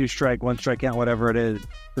 2 strike, 1 strikeout, whatever it is,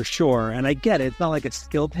 for sure. And I get it. It's not like a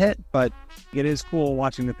skilled hit, but it is cool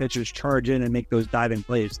watching the pitchers charge in and make those diving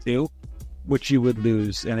plays too, which you would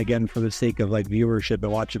lose. And again, for the sake of like viewership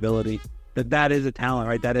and watchability, that is a talent,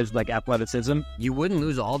 right? That is like athleticism. You wouldn't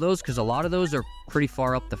lose all those because a lot of those are pretty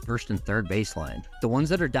far up the first and third baseline. The ones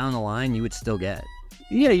that are down the line, you would still get.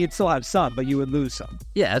 Yeah, you'd still have some, but you would lose some.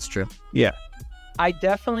 Yeah, that's true. Yeah. I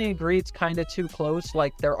definitely agree it's kind of too close.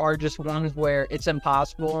 Like, there are just ones where it's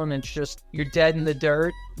impossible and it's just, you're dead in the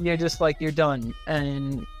dirt. You're just like, you're done.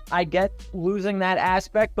 And I get losing that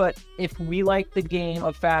aspect, but if we like the game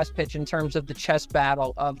of fast pitch in terms of the chess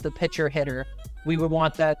battle of the pitcher hitter, we would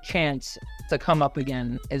want that chance to come up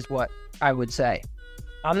again, is what I would say.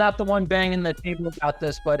 I'm not the one banging the table about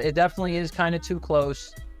this, but it definitely is kind of too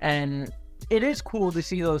close. And it is cool to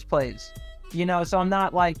see those plays. So I'm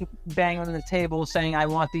not like banging on the table saying I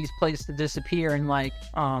want these plays to disappear, and like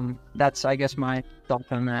that's, I guess, my thought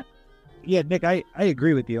on that. Yeah, Nick, I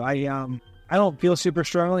agree with you. I don't feel super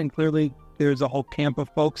strongly, and clearly there's a whole camp of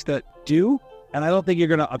folks that do, and I don't think you're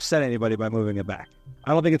going to upset anybody by moving it back.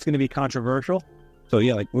 I don't think it's going to be controversial. So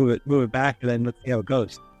yeah, like move it back, and then let's see how it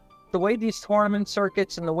goes. The way these tournament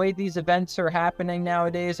circuits and the way these events are happening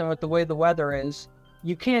nowadays, and with the way the weather is,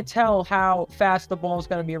 you can't tell how fast the ball is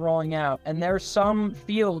going to be rolling out. And there's some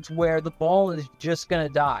fields where the ball is just going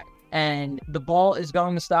to die. And the ball is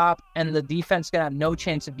going to stop, and the defense is going to have no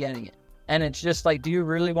chance of getting it. And it's just like, do you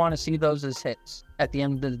really want to see those as hits at the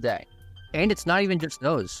end of the day? And it's not even just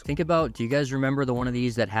those. Think about, do you guys remember the one of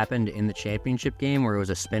these that happened in the championship game where it was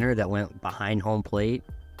a spinner that went behind home plate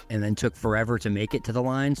and then took forever to make it to the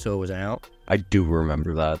line, so it was an out? I do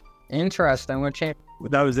remember that. Interesting.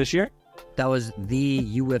 That was this year? That was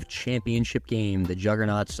the UF championship game. The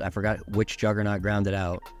Juggernauts, I forgot which Juggernaut grounded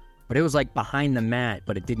out. But it was like behind the mat,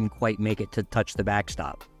 but it didn't quite make it to touch the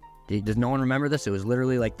backstop. Does no one remember this? It was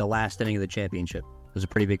literally like the last inning of the championship. It was a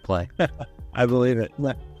pretty big play. I believe it.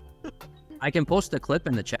 I can post a clip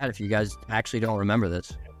in the chat if you guys actually don't remember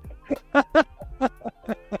this.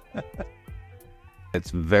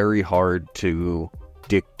 It's very hard to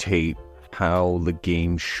dictate how the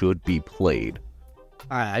game should be played.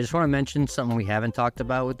 All right, I just want to mention something we haven't talked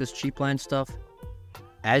about with this cheap line stuff.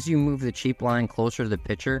 As you move the cheap line closer to the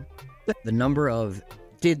pitcher, the number of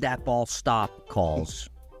 "did that ball stop" calls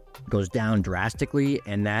goes down drastically,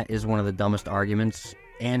 and that is one of the dumbest arguments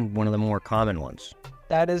and one of the more common ones.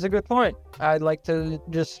 That is a good point. I'd like to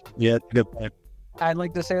just... Yeah, good point. I'd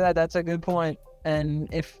like to say that's a good point.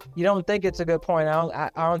 And if you don't think it's a good point, I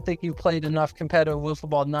don't think you played enough competitive wiffle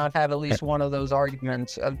ball to not have at least one of those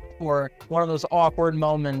arguments or one of those awkward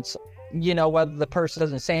moments, whether the person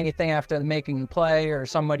doesn't say anything after making the play or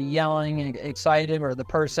somebody yelling and excited, or the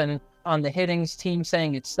person on the hitting team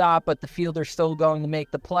saying it's stopped, but the fielder's still going to make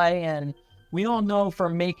the play. And we all know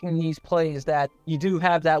from making these plays that you do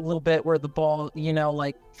have that little bit where the ball,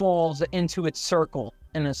 like falls into its circle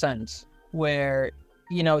in a sense, where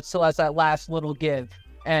it still has that last little give,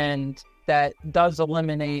 and that does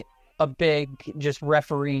eliminate a big just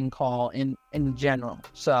refereeing call in general.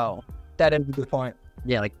 So that is a good point.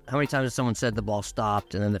 Yeah, like how many times has someone said the ball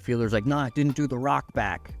stopped and then the fielder's like, "No, it didn't do the rock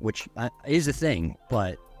back," which is a thing,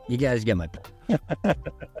 but you guys get my point.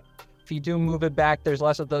 If you do move it back, there's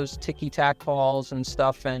less of those ticky-tack calls and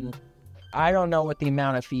stuff, and I don't know what the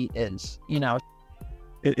amount of feet is,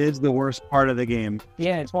 It is the worst part of the game.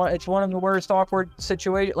 Yeah, it's one of the worst awkward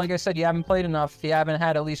situations. Like I said, you haven't played enough. If you haven't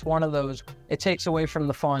had at least one of those, it takes away from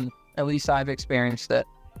the fun. At least I've experienced it.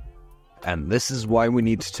 And this is why we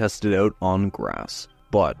need to test it out on grass.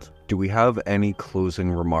 But do we have any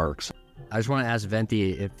closing remarks? I just want to ask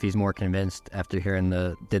Venti if he's more convinced after hearing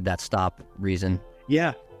the "did that stop" reason.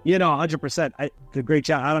 Yeah, 100%. It's a great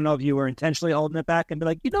shot. I don't know if you were intentionally holding it back and be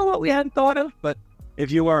like, you know what we hadn't thought of, but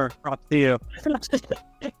if you were, props to you.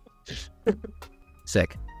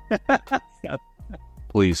 Sick. Yeah.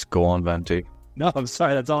 Please go on, Venti. No, I'm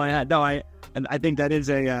sorry. That's all I had. No, I think that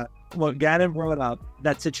is what Gannon brought up.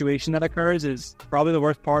 That situation that occurs is probably the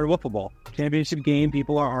worst part of wiffle ball. Championship game,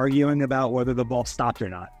 people are arguing about whether the ball stopped or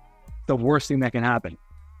not. The worst thing that can happen.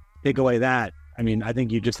 Take away that. I mean, I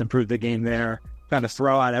think you just improved the game there. Kind of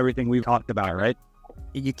throw out everything we've talked about, right?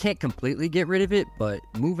 You can't completely get rid of it, but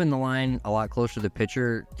moving the line a lot closer to the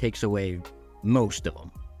pitcher takes away most of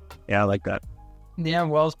them. Yeah, I like that. Yeah,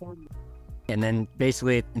 well, And then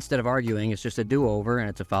basically, instead of arguing, it's just a do-over and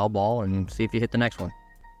it's a foul ball and see if you hit the next one.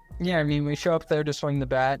 yeah, I mean, we show up there to swing the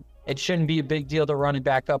bat. It shouldn't be a big deal to run it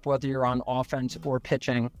back up, whether you're on offense or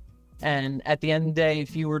pitching. And at the end of the day,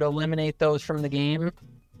 if you were to eliminate those from the game,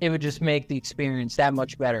 it would just make the experience that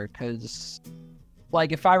much better. Because,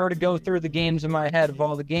 like, if I were to go through the games in my head of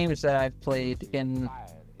all the games that I've played, and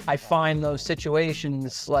I find those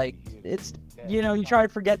situations, like, it's, you know, you try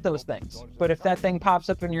to forget those things. But if that thing pops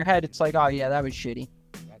up in your head, it's like, oh, yeah, that was shitty.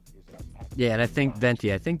 Yeah, and I think,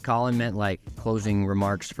 Venti, Colin meant, like, closing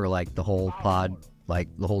remarks for, like, the whole pod, like,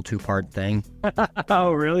 the whole two-part thing.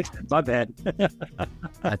 Oh, really? My bad.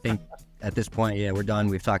 I think at this point, yeah, we're done.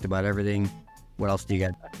 We've talked about everything. What else do you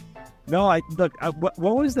got? No, what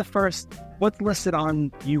was the first, what's listed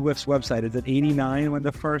on UWIF's website? Is it 89 when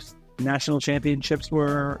the first national championships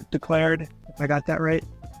were declared? If I got that right?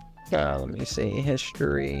 Let me see.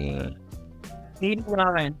 History.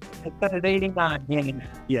 89. It said 89 game.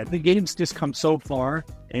 Yeah, the game's just come so far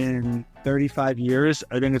in 35 years.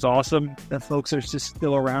 I think it's awesome that folks are just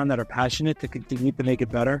still around that are passionate to continue to make it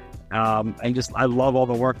better. I love all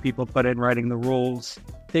the work people put in writing the rules,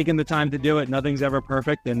 taking the time to do it. Nothing's ever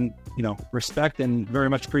perfect, and, you know, respect and very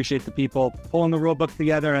much appreciate the people pulling the rule book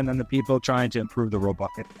together and then the people trying to improve the rule book.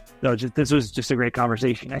 So this was just a great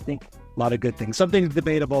conversation. I think a lot of good things. Some things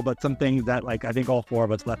debatable, but some things that, like, I think all four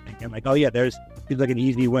of us left thinking, like, oh yeah, seems like an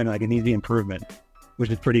easy win, like an easy improvement,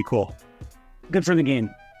 which is pretty cool. Good for the game.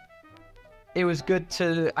 It was good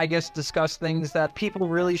to, I guess, discuss things that people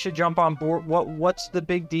really should jump on board. What's the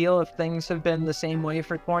big deal if things have been the same way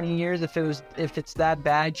for 20 years? If it's that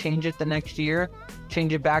bad, change it the next year.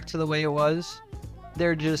 Change it back to the way it was.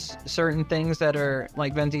 There are just certain things that are,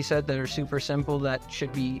 like Venti said, that are super simple that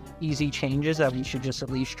should be easy changes that we should just at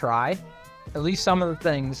least try. At least some of the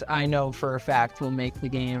things I know for a fact will make the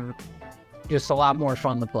game just a lot more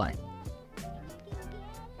fun to play.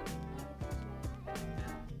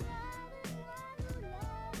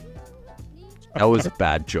 That was a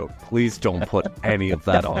bad joke. Please don't put any of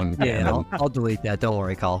that on. Yeah, I'll delete that. Don't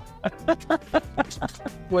worry, Call.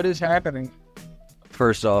 What is happening?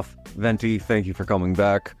 First off, Venti, thank you for coming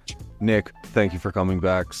back. Nick, thank you for coming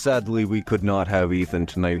back. Sadly, we could not have Ethan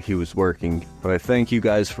tonight. He was working. But I thank you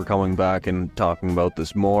guys for coming back and talking about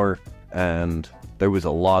this more. And there was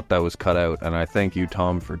a lot that was cut out. And I thank you,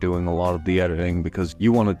 Tom, for doing a lot of the editing because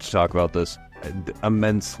you wanted to talk about this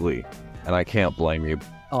immensely. And I can't blame you.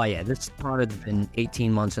 Oh, yeah, this part had been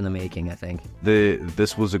 18 months in the making, I think.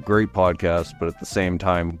 This was a great podcast, but at the same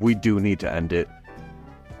time, we do need to end it.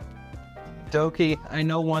 Doki, I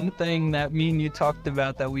know one thing that me and you talked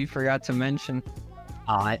about that we forgot to mention.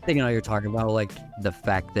 I think I know what you're talking about, like the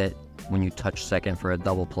fact that when you touch second for a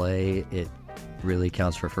double play, it really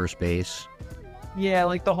counts for first base. Yeah,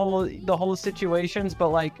 like the whole situations, but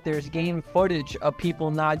like there's game footage of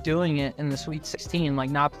people not doing it in the Sweet 16, like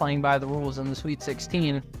not playing by the rules in the Sweet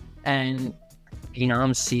 16, and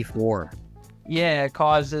Phenom C4. Yeah, it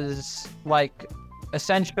causes like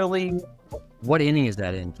essentially. What inning is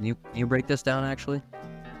that in? Can you break this down actually?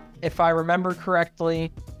 If I remember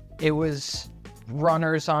correctly, it was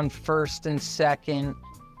runners on first and second.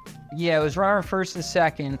 Yeah, it was runner first and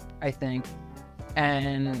second, I think.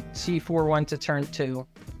 And C4 went to turn 2.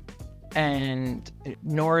 And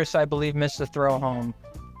Norris, I believe, missed the throw home.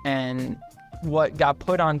 And what got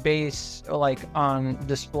put on base, like on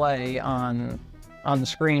display on the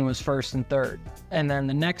screen, was first and third. And then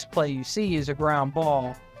the next play you see is a ground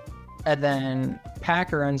ball. And then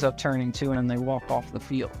Packer ends up turning 2 and they walk off the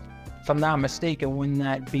field. If I'm not mistaken, wouldn't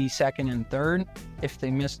that be second and third if they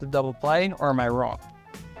missed the double play, or am I wrong?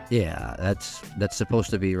 Yeah, that's supposed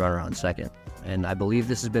to be runner on second. And I believe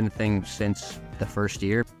this has been a thing since the first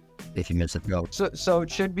year, if you miss a throw. So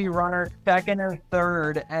it should be runner second or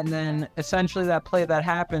third, and then essentially that play that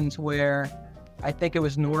happens where I think it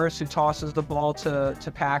was Norris who tosses the ball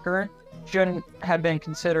to Packer. Shouldn't have been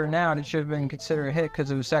considered an out. It should have been considered a hit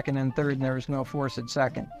because it was second and third and there was no force at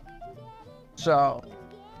second. So,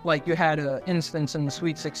 like, you had an instance in the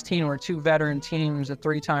Sweet 16 where two veteran teams, a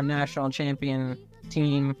 3-time national champion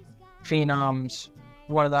team, Phenoms,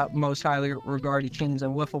 one of the most highly regarded teams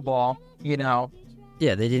in wiffle ball, you know,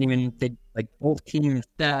 Yeah, they didn't even, like, both teams.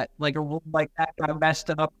 That, like, a rule like that got messed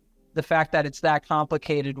up. The fact that it's that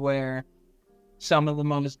complicated where some of the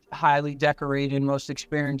most highly decorated, most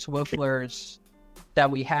experienced whifflers that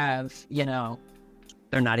we have, you know,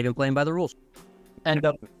 They're not even playing by the rules. end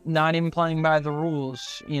up not even playing by the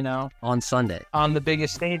rules, you know, On Sunday. on the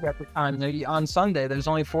biggest stage at the time. On Sunday, there's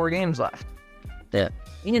only 4 games left. Yeah.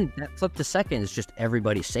 And that flip to second is just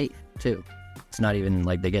everybody safe, too. It's not even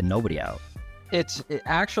like they get nobody out.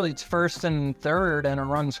 Actually, it's first and third and a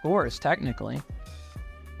run scores, technically.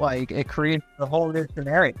 Like, it creates a whole new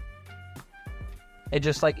scenario. It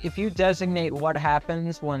just, like, if you designate what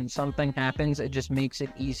happens when something happens, it just makes it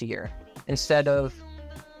easier. Instead of,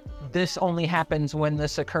 this only happens when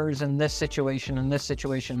this occurs in this situation, in this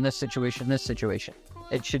situation, this situation, this situation.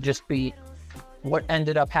 It should just be what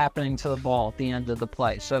ended up happening to the ball at the end of the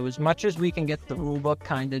play. So as much as we can get the rule book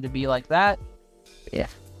kind of to be like that, yeah.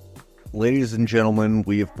 Ladies and gentlemen,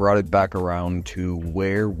 we have brought it back around to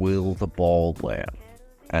where will the ball land?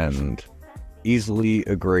 And easily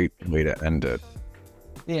a great way to end it.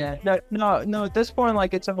 Yeah, no. At this point,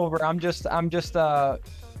 like, it's over. I'm just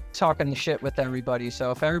talking the shit with everybody.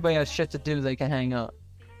 So if everybody has shit to do, they can hang up.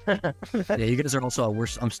 Yeah, you guys are also,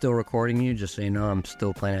 I'm still recording you, just so you know. I'm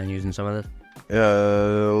still planning on using some of this.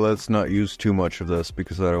 Let's not use too much of this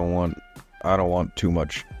because I don't want too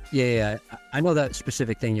much. Yeah. I know that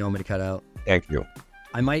specific thing you want me to cut out. Thank you.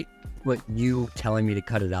 I might put you telling me to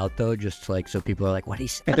cut it out, though, just like so people are like, what he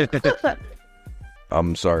said.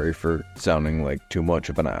 I'm sorry for sounding like too much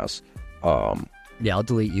of an ass. Yeah, I'll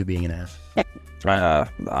delete you being an ass.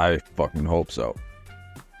 I fucking hope so.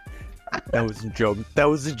 That was a joke. That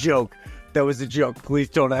was a joke. That was a joke. Please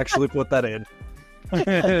don't actually put that in.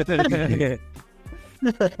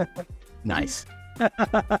 Nice.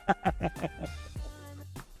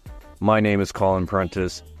 My name is Colin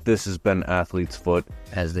Prentice. This has been Athlete's Foot.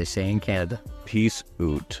 As they say in Canada. Peace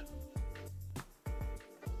out.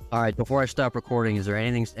 All right, before I stop recording, is there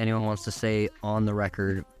anything anyone wants to say on the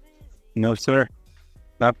record? No, sir.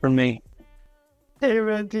 Not from me. Hey,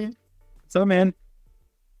 Randy. What's up, man?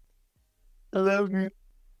 I love you.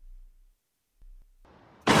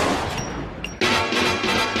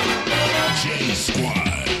 J Squad.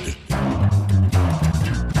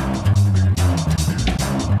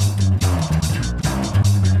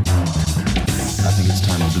 I think it's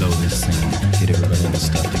time to blow this thing. Get everybody in the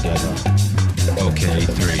stuff together. Okay,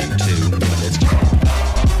 3, 2.